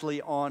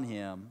steadfastly on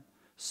him,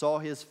 saw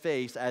his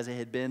face as it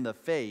had been the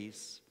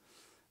face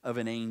of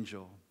an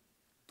angel.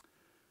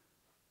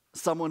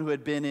 Someone who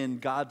had been in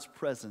God's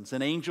presence.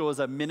 An angel is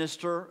a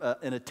minister,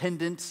 an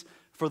attendant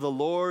for the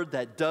Lord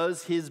that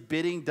does his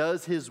bidding,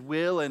 does his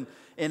will. And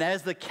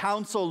as the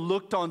council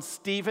looked on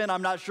Stephen,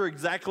 I'm not sure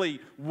exactly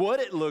what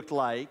it looked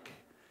like,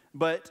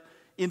 but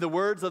in the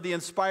words of the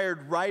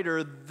inspired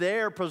writer,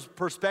 their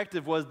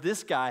perspective was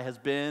this guy has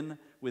been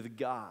with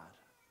God.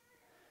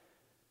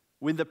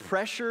 When the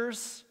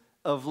pressures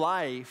of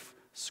life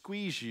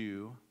squeeze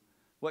you,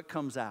 what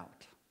comes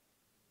out?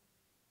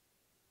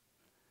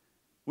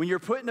 When you're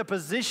put in a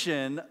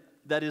position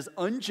that is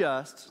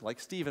unjust, like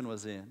Stephen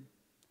was in,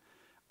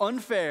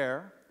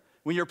 unfair,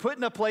 when you're put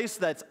in a place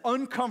that's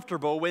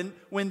uncomfortable, when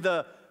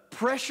the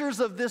pressures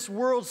of this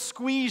world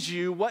squeeze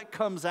you, what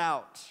comes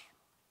out?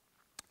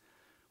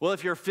 Well,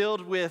 if you're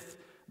filled with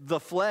the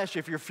flesh,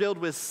 if you're filled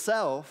with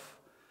self,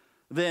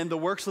 then the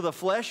works of the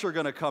flesh are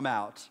going to come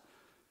out.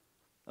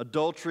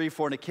 Adultery,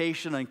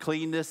 fornication,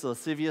 uncleanness,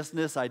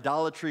 lasciviousness,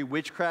 idolatry,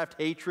 witchcraft,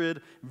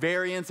 hatred,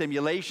 variance,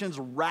 emulations,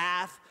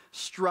 wrath,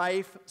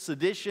 strife,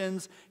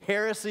 seditions,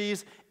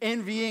 heresies,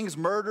 envyings,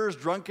 murders,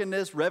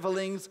 drunkenness,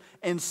 revelings,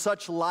 and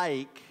such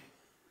like.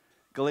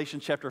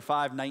 Galatians chapter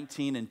 5,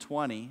 19 and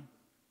 20.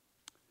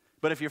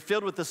 But if you're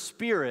filled with the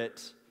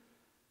Spirit,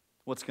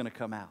 what's going to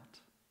come out?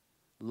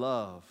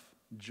 Love,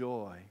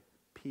 joy,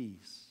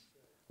 peace,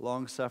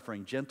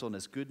 long-suffering,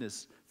 gentleness,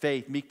 goodness,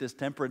 faith, meekness,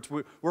 temperance.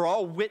 We're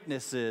all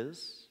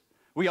witnesses.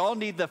 We all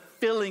need the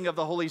filling of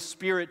the Holy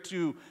Spirit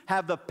to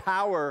have the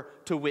power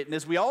to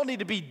witness. We all need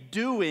to be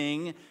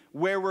doing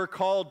where we're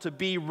called to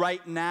be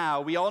right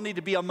now. We all need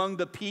to be among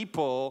the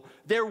people.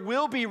 There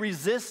will be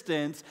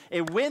resistance,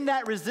 and when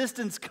that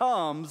resistance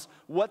comes,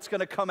 what's going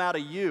to come out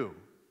of you?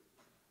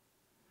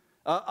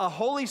 A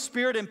Holy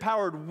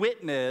Spirit-empowered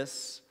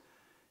witness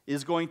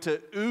is going to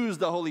ooze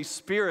the Holy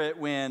Spirit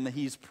when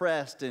he's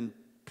pressed and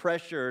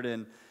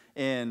pressured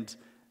and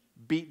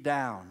beat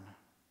down.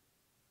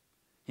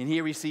 And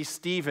here we see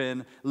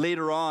Stephen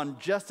later on,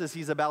 just as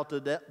he's about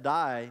to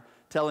die,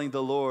 telling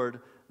the Lord,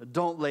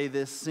 don't lay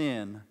this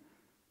sin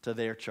to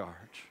their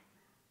charge.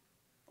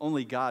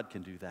 Only God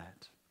can do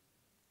that.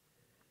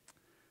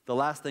 The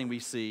last thing we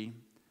see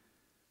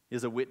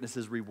is a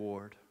witness's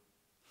reward.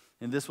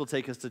 And this will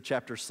take us to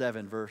chapter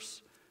 7,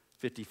 verse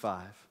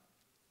 55.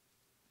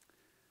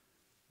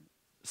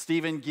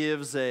 Stephen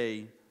gives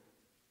a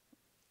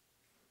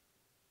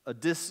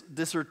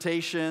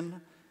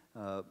dissertation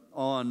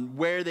on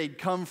where they'd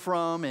come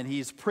from, and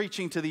he's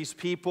preaching to these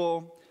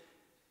people.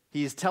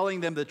 He's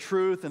telling them the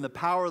truth and the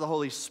power of the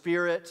Holy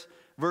Spirit.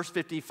 Verse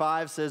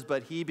 55 says,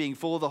 "But he, being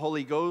full of the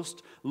Holy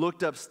Ghost,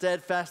 looked up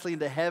steadfastly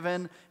into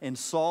heaven and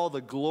saw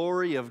the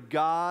glory of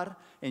God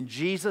and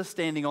Jesus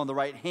standing on the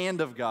right hand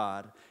of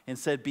God, and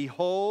said,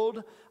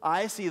 Behold,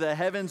 I see the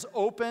heavens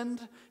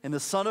opened and the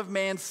Son of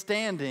Man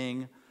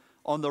standing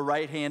on the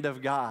right hand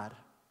of God."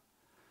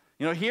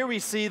 You know, here we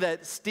see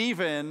that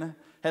Stephen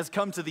has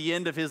come to the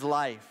end of his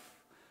life.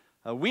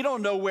 We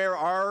don't know where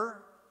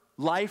our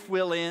life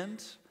will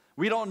end.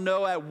 We don't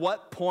know at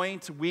what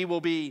point we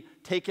will be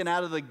taken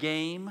out of the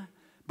game,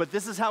 but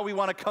this is how we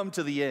want to come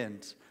to the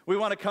end. We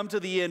want to come to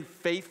the end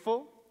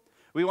faithful.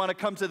 We want to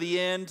come to the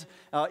end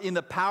in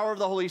the power of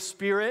the Holy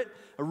Spirit,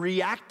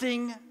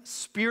 reacting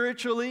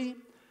spiritually,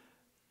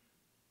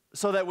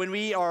 so that when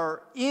we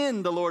are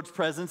in the Lord's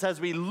presence, as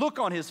we look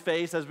on His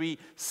face, as we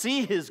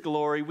see His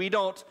glory, we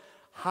don't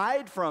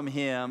hide from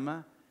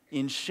Him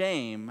in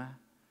shame,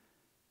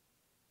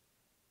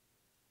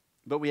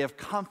 but we have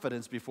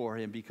confidence before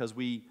Him because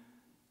we're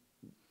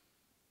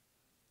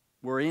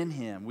in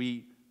Him.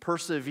 We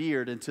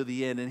persevered until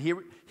the end.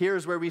 And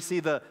here's where we see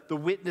the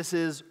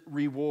witness's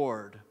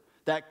reward.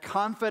 That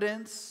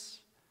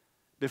confidence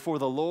before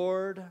the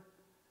Lord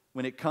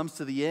when it comes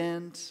to the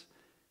end.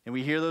 And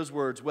we hear those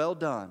words, "Well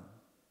done,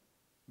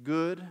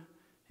 good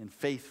and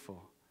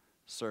faithful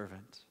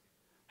servant."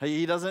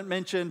 He doesn't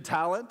mention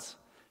talent.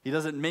 He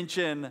doesn't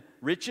mention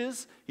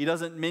riches. He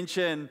doesn't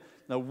mention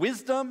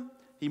wisdom.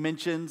 He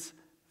mentions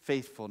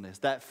faithfulness.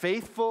 That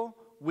faithful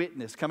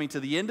witness coming to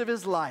the end of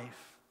his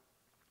life.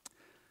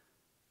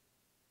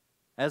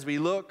 As we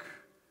look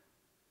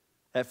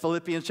at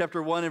Philippians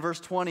chapter 1 and verse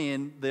 20,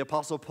 and the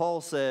Apostle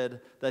Paul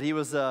said that he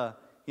was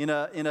in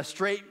a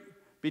strait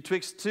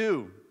betwixt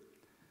two.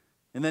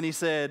 And then he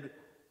said,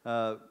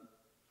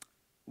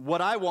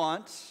 "What I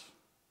want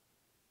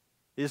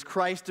is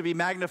Christ to be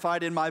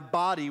magnified in my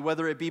body,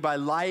 whether it be by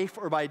life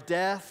or by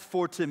death.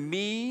 For to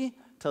me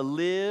to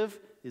live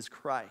is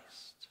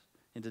Christ,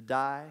 and to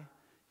die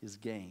is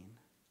gain."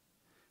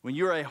 When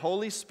you're a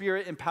Holy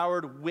Spirit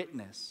empowered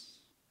witness,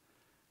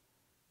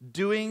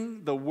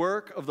 doing the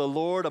work of the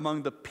Lord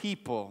among the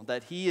people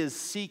that He is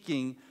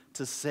seeking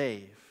to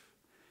save,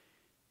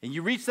 and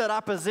you reach that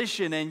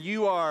opposition and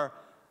you are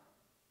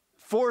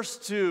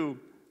forced to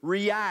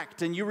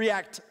react, and you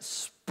react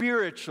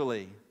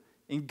spiritually,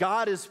 and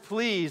God is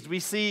pleased, we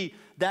see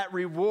that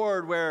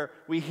reward where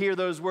we hear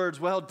those words,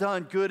 "Well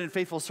done, good and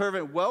faithful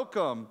servant,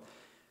 welcome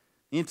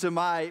into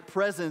my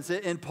presence."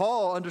 And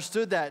Paul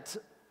understood that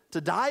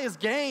to die is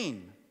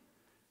gain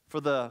for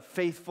the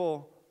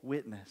faithful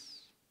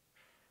witness.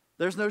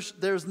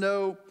 There's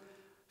no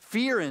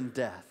fear in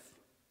death.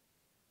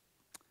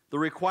 The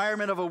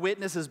requirement of a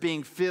witness is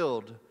being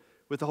filled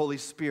with the Holy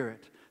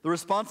Spirit. The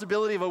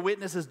responsibility of a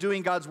witness is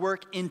doing God's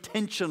work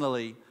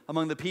intentionally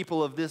among the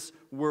people of this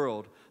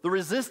world. The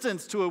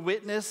resistance to a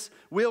witness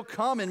will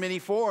come in many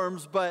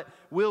forms, but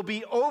will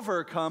be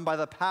overcome by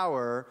the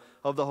power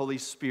of the Holy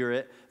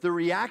Spirit. The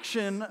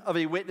reaction of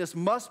a witness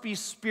must be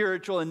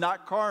spiritual and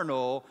not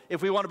carnal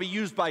if we want to be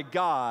used by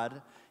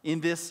God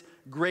in this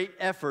great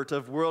effort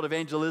of world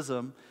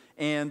evangelism.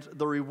 And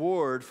the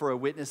reward for a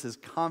witness is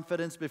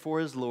confidence before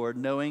his Lord,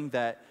 knowing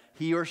that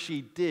he or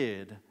she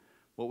did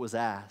what was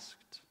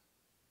asked.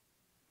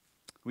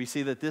 We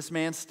see that this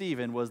man,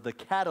 Stephen, was the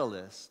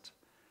catalyst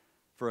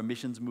for a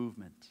missions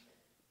movement.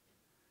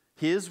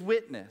 His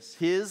witness,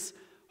 his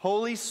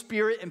Holy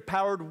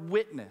Spirit-empowered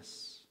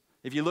witness.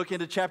 If you look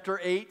into chapter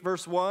 8,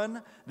 verse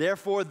 1,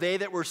 "Therefore they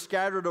that were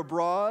scattered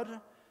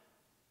abroad,"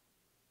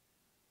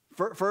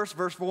 first,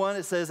 verse 1,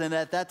 it says, "And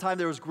at that time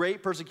there was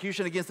great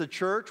persecution against the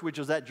church, which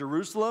was at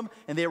Jerusalem,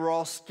 and they were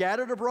all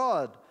scattered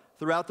abroad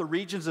throughout the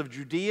regions of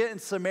Judea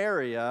and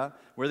Samaria,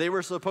 where they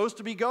were supposed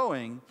to be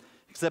going,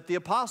 except the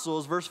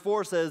apostles." Verse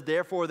 4 says,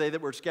 "Therefore they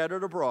that were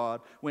scattered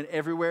abroad went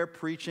everywhere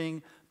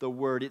preaching the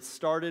word." It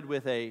started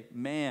with a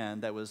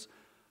man that was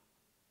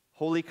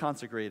wholly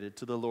consecrated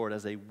to the Lord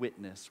as a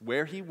witness,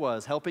 where he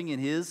was, helping in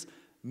his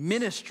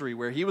ministry,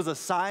 where he was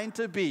assigned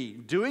to be,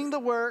 doing the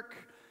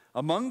work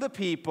among the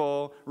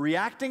people,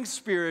 reacting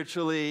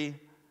spiritually.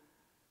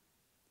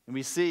 And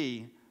we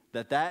see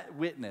that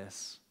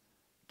witness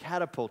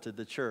catapulted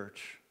the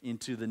church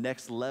into the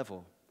next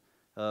level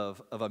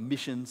of a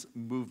missions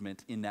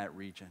movement in that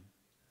region.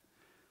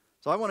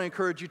 So I want to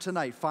encourage you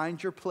tonight,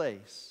 find your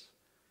place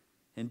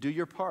and do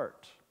your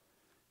part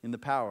in the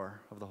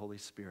power of the Holy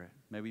Spirit.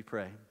 May we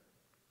pray.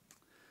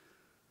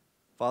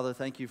 Father,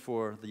 thank you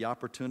for the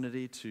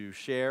opportunity to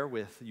share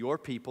with your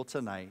people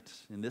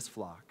tonight in this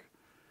flock.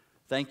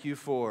 Thank you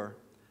for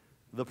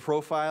the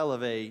profile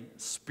of a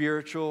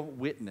spiritual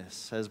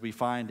witness as we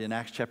find in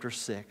Acts chapter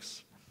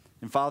 6.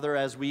 And Father,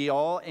 as we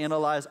all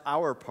analyze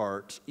our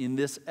part in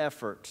this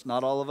effort,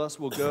 not all of us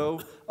will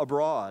go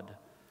abroad,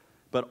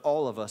 but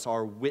all of us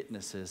are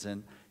witnesses.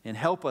 And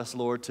help us,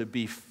 Lord, to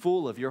be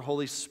full of your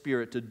Holy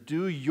Spirit, to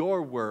do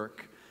your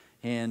work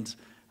and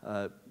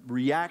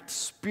react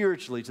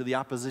spiritually to the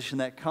opposition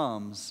that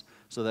comes,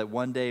 so that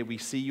one day we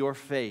see your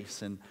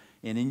face and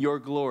in your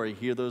glory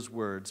hear those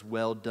words,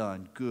 "Well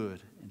done,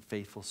 good and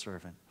faithful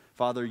servant."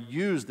 Father,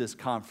 use this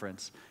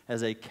conference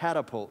as a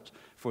catapult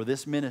for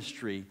this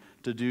ministry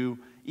to do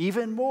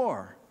even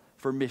more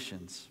for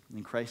missions.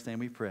 In Christ's name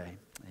we pray.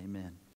 Amen.